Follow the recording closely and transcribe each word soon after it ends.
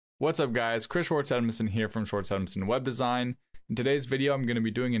What's up guys, Chris Schwartz-Edmisten here from Schwartz-Edmisten Web Design. In today's video, I'm going to be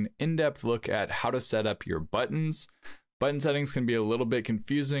doing an in-depth look at how to set up your buttons. Button settings can be a little bit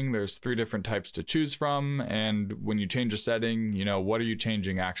confusing. There's 3 different types to choose from, and when you change a setting, what are you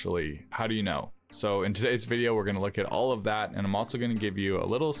changing actually? How do you know? So in today's video, we're going to look at all of that, and I'm also going to give you a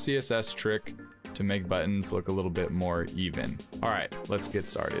little CSS trick to make buttons look a little bit more even. All right, let's get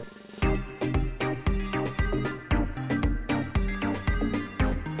started.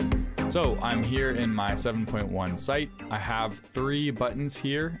 So I'm here in my 7.1 site. I have 3 buttons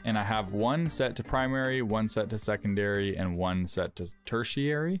here, and I have one set to primary, one set to secondary, and one set to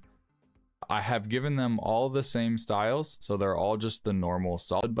tertiary. I have given them all the same styles, so they're all just the normal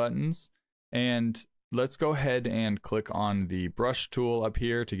solid buttons. And let's go ahead and click on the brush tool up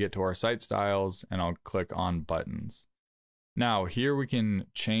here to get to our site styles, and I'll click on buttons. Now here we can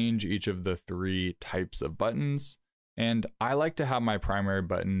change each of the 3 types of buttons. And I like to have my primary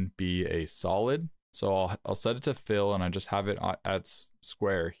button be a solid. So I'll set it to fill, and I just have it at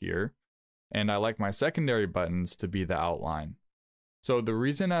square here. And I like my secondary buttons to be the outline. So the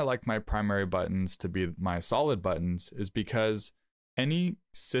reason I like my primary buttons to be my solid buttons is because any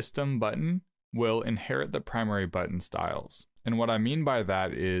system button will inherit the primary button styles. And what I mean by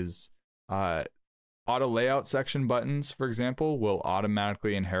that is auto layout section buttons, for example, will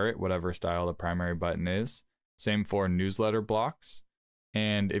automatically inherit whatever style the primary button is. Same for newsletter blocks.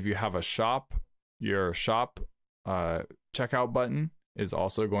 And if you have a shop, your shop checkout button is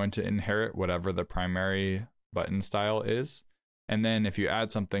also going to inherit whatever the primary button style is. And then if you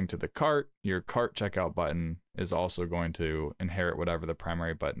add something to the cart, your cart checkout button is also going to inherit whatever the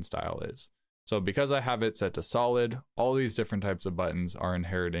primary button style is. So because I have it set to solid, all these different types of buttons are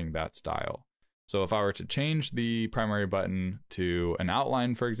inheriting that style. So if I were to change the primary button to an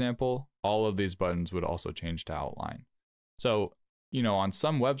outline, for example, all of these buttons would also change to outline. So, on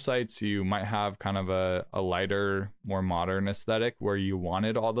some websites, you might have kind of a lighter, more modern aesthetic where you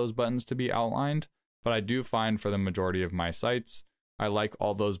wanted all those buttons to be outlined. But I do find for the majority of my sites, I like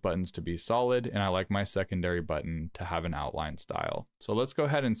all those buttons to be solid, and I like my secondary button to have an outline style. So let's go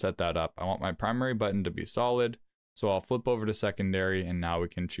ahead and set that up. I want my primary button to be solid. So I'll flip over to secondary, and now we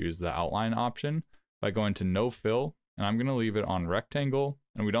can choose the outline option by going to no fill, and I'm going to leave it on rectangle,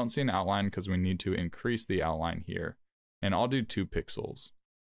 and we don't see an outline because we need to increase the outline here, and I'll do 2 pixels.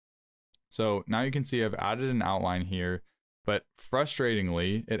 So now you can see I've added an outline here, but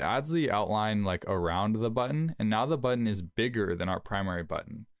frustratingly, it adds the outline like around the button, and now the button is bigger than our primary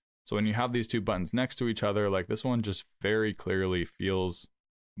button. So when you have these 2 buttons next to each other, like this one just very clearly feels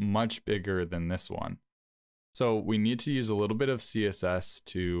much bigger than this one. So we need to use a little bit of CSS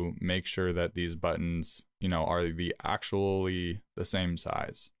to make sure that these buttons, are actually the same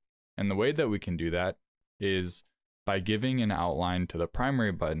size. And the way that we can do that is by giving an outline to the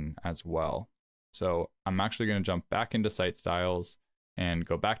primary button as well. So I'm actually going to jump back into site styles and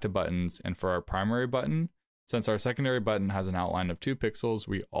go back to buttons. And for our primary button, since our secondary button has an outline of 2 pixels,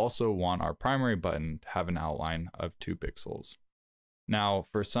 we also want our primary button to have an outline of 2 pixels. Now,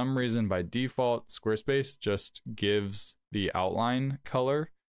 for some reason, by default, Squarespace just gives the outline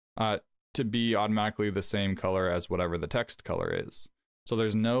color to be automatically the same color as whatever the text color is. So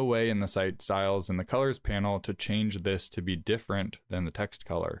there's no way in the site styles in the colors panel to change this to be different than the text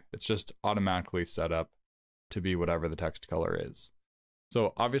color. It's just automatically set up to be whatever the text color is.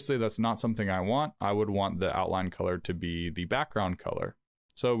 So obviously that's not something I want. I would want the outline color to be the background color.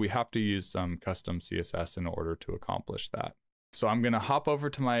 So we have to use some custom CSS in order to accomplish that. So I'm going to hop over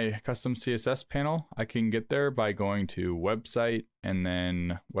to my custom CSS panel. I can get there by going to website and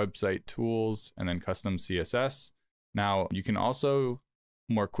then website tools and then custom CSS. Now you can also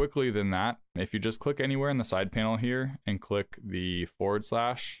more quickly than that, if you just click anywhere in the side panel here and click the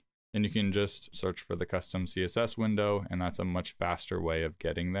 /, and you can just search for the custom CSS window, and that's a much faster way of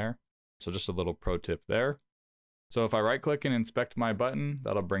getting there. So just a little pro tip there. So if I right click and inspect my button,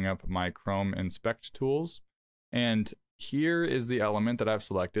 that'll bring up my Chrome inspect tools. And here is the element that I've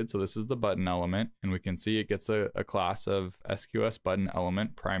selected. So this is the button element, and we can see it gets a class of SQS button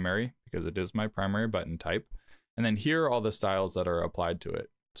element primary because it is my primary button type. And then here are all the styles that are applied to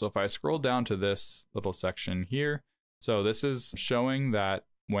it. So if I scroll down to this little section here, so this is showing that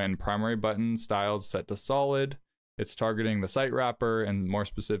when primary button styles set to solid, it's targeting the site wrapper and more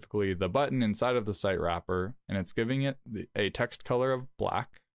specifically the button inside of the site wrapper, and it's giving it a text color of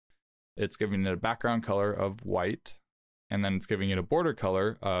black. It's giving it a background color of white. And then it's giving it a border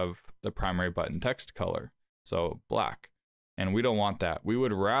color of the primary button text color, so black. And we don't want that. We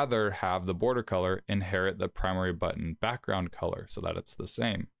would rather have the border color inherit the primary button background color so that it's the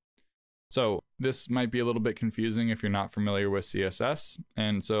same. So this might be a little bit confusing if you're not familiar with CSS.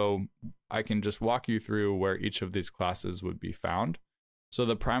 And so I can just walk you through where each of these classes would be found. So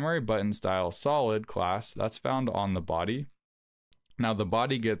the primary button style solid class, that's found on the body. Now the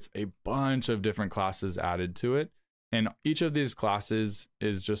body gets a bunch of different classes added to it. And each of these classes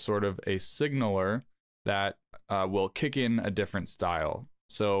is just sort of a signaler that will kick in a different style.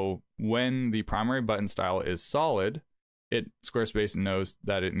 So when the primary button style is solid, Squarespace knows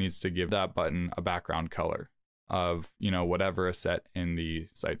that it needs to give that button a background color of, whatever is set in the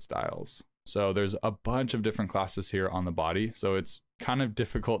site styles. So there's a bunch of different classes here on the body. So it's kind of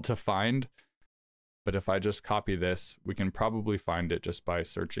difficult to find, but if I just copy this, we can probably find it just by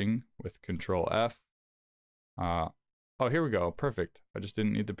searching with Control F. Oh, here we go. Perfect. I just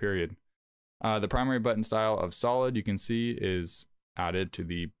didn't need the period. The primary button style of solid, you can see, is added to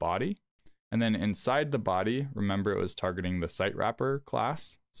the body. And then inside the body, remember it was targeting the site wrapper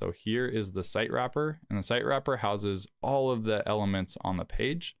class. So here is the site wrapper, and the site wrapper houses all of the elements on the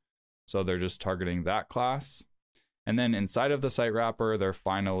page. So they're just targeting that class. And then inside of the site wrapper, they're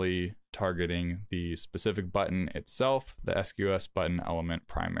finally targeting the specific button itself, the SQS button element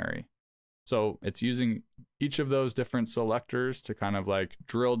primary. So it's using each of those different selectors to kind of like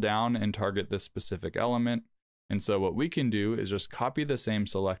drill down and target this specific element. And so what we can do is just copy the same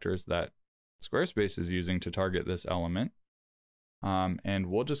selectors that Squarespace is using to target this element. And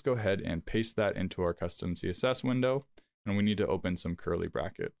we'll just go ahead and paste that into our custom CSS window. And we need to open some curly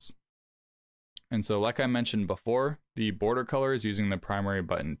brackets. And so like I mentioned before, the border color is using the primary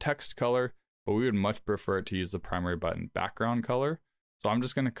button text color, but we would much prefer it to use the primary button background color. So I'm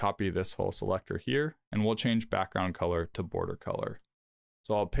just going to copy this whole selector here, and we'll change background color to border color.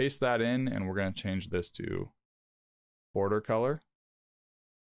 So I'll paste that in, and we're going to change this to border color.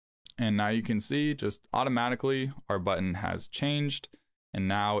 And now you can see just automatically our button has changed, and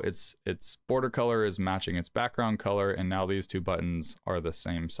now its border color is matching its background color, and now these two buttons are the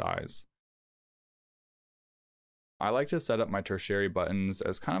same size. I like to set up my tertiary buttons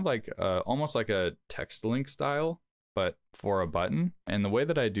as kind of like almost like a text link style, but for a button. And the way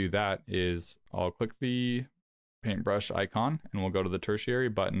that I do that is I'll click the paintbrush icon and we'll go to the tertiary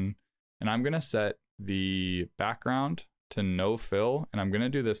button, and I'm going to set the background to no fill, and I'm going to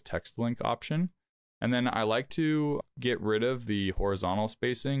do this text link option. And then I like to get rid of the horizontal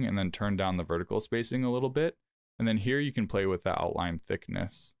spacing and then turn down the vertical spacing a little bit. And then here you can play with the outline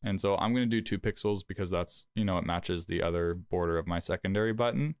thickness. And so I'm going to do 2 pixels because that's, it matches the other border of my secondary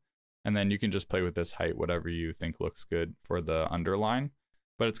button. And then you can just play with this height, whatever you think looks good for the underline.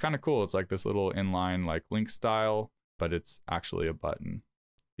 But it's kind of cool. It's like this little inline like link style, but it's actually a button.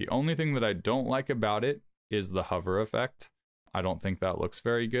 The only thing that I don't like about it is the hover effect. I don't think that looks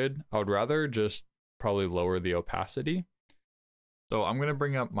very good. I would rather just probably lower the opacity. So I'm going to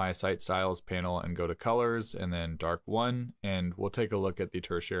bring up my site styles panel and go to colors and then dark 1, and we'll take a look at the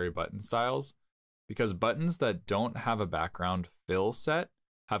tertiary button styles, because buttons that don't have a background fill set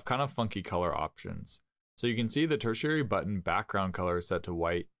have kind of funky color options. So you can see the tertiary button background color is set to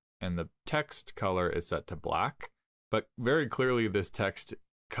white and the text color is set to black, but very clearly this text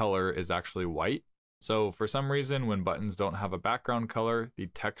color is actually white. So for some reason, when buttons don't have a background color, the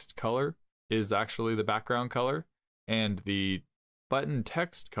text color is actually the background color, and the button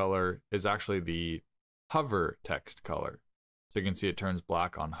text color is actually the hover text color. So you can see it turns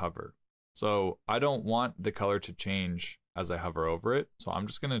black on hover. So I don't want the color to change as I hover over it. So I'm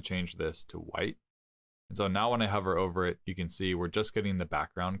just going to change this to white. And so now when I hover over it, you can see we're just getting the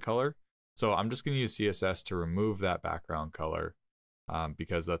background color. So I'm just going to use CSS to remove that background color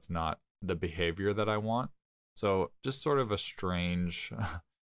because that's not the behavior that I want. So just sort of a strange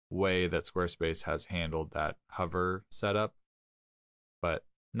way that Squarespace has handled that hover setup, but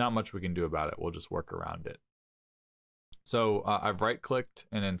not much we can do about it. We'll just work around it. So I've right-clicked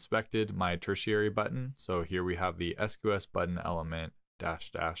and inspected my tertiary button. So here we have the SQS button element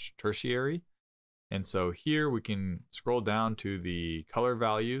 -- tertiary. And so here we can scroll down to the color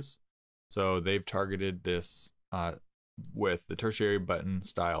values. So they've targeted this with the tertiary button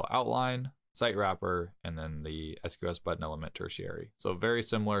style outline, site wrapper, and then the SQS button element tertiary. So very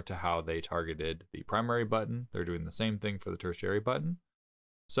similar to how they targeted the primary button. They're doing the same thing for the tertiary button.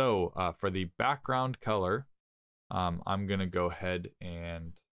 So for the background color, I'm going to go ahead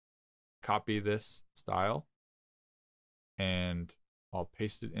and copy this style, and I'll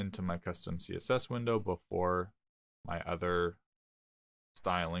paste it into my custom CSS window before my other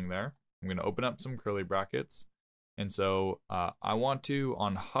styling there. I'm going to open up some curly brackets. And so I want to,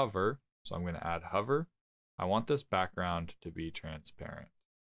 on hover, so I'm going to add hover. I want this background to be transparent.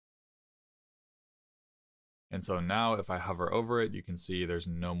 And so now if I hover over it, you can see there's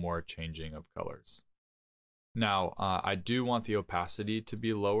no more changing of colors. Now, I do want the opacity to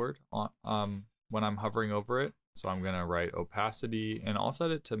be lowered on, when I'm hovering over it. So I'm gonna write opacity and I'll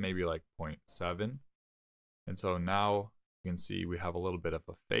set it to maybe like 0.7. And so now you can see we have a little bit of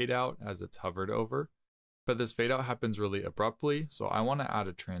a fade out as it's hovered over, but this fade out happens really abruptly. So I wanna add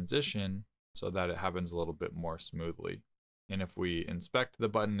a transition so that it happens a little bit more smoothly. And if we inspect the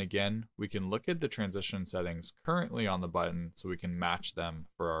button again, we can look at the transition settings currently on the button so we can match them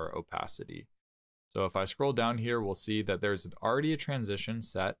for our opacity. So if I scroll down here, we'll see that there's already a transition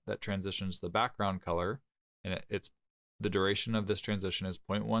set that transitions the background color, and the duration of this transition is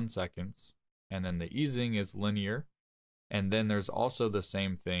 0.1 seconds, and then the easing is linear. And then there's also the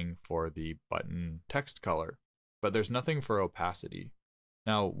same thing for the button text color, but there's nothing for opacity.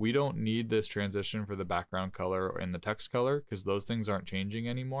 Now, we don't need this transition for the background color and the text color because those things aren't changing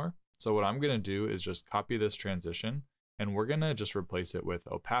anymore. So what I'm gonna do is just copy this transition and we're gonna just replace it with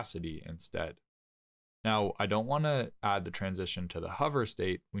opacity instead. Now, I don't wanna add the transition to the hover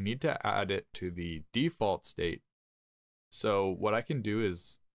state. We need to add it to the default state. So what I can do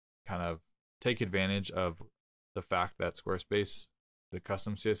is kind of take advantage of the fact that Squarespace, the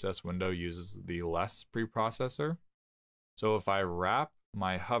custom CSS window, uses the less preprocessor. So if I wrap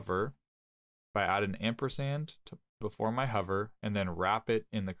my hover, if I add an ampersand before my hover and then wrap it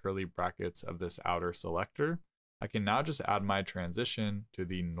in the curly brackets of this outer selector, I can now just add my transition to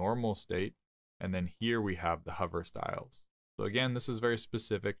the normal state, and then here we have the hover styles. So again, this is very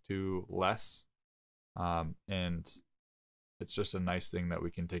specific to less, and it's just a nice thing that we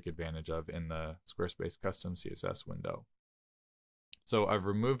can take advantage of in the Squarespace custom CSS window. So I've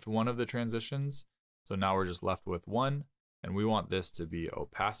removed one of the transitions, so now we're just left with one. And we want this to be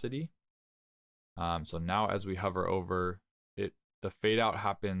opacity. So now as we hover over it, the fade out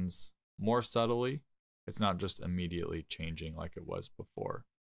happens more subtly. It's not just immediately changing like it was before.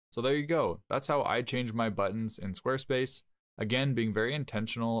 So there you go. That's how I change my buttons in Squarespace. Again, being very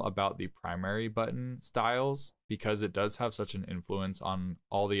intentional about the primary button styles because it does have such an influence on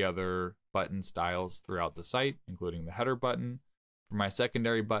all the other button styles throughout the site, including the header button. For my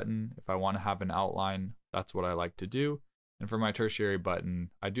secondary button, if I want to have an outline, that's what I like to do. And for my tertiary button,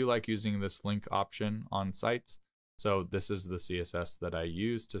 I do like using this link option on sites. So this is the CSS that I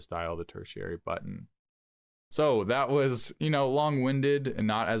use to style the tertiary button. So that was, long-winded and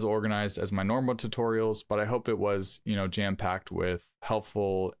not as organized as my normal tutorials, but I hope it was, jam-packed with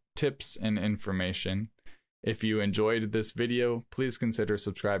helpful tips and information. If you enjoyed this video, please consider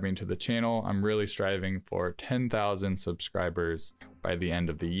subscribing to the channel. I'm really striving for 10,000 subscribers by the end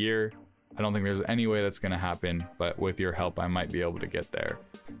of the year. I don't think there's any way that's going to happen, but with your help, I might be able to get there.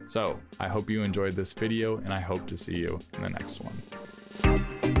 So I hope you enjoyed this video, and I hope to see you in the next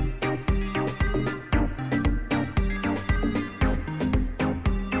one.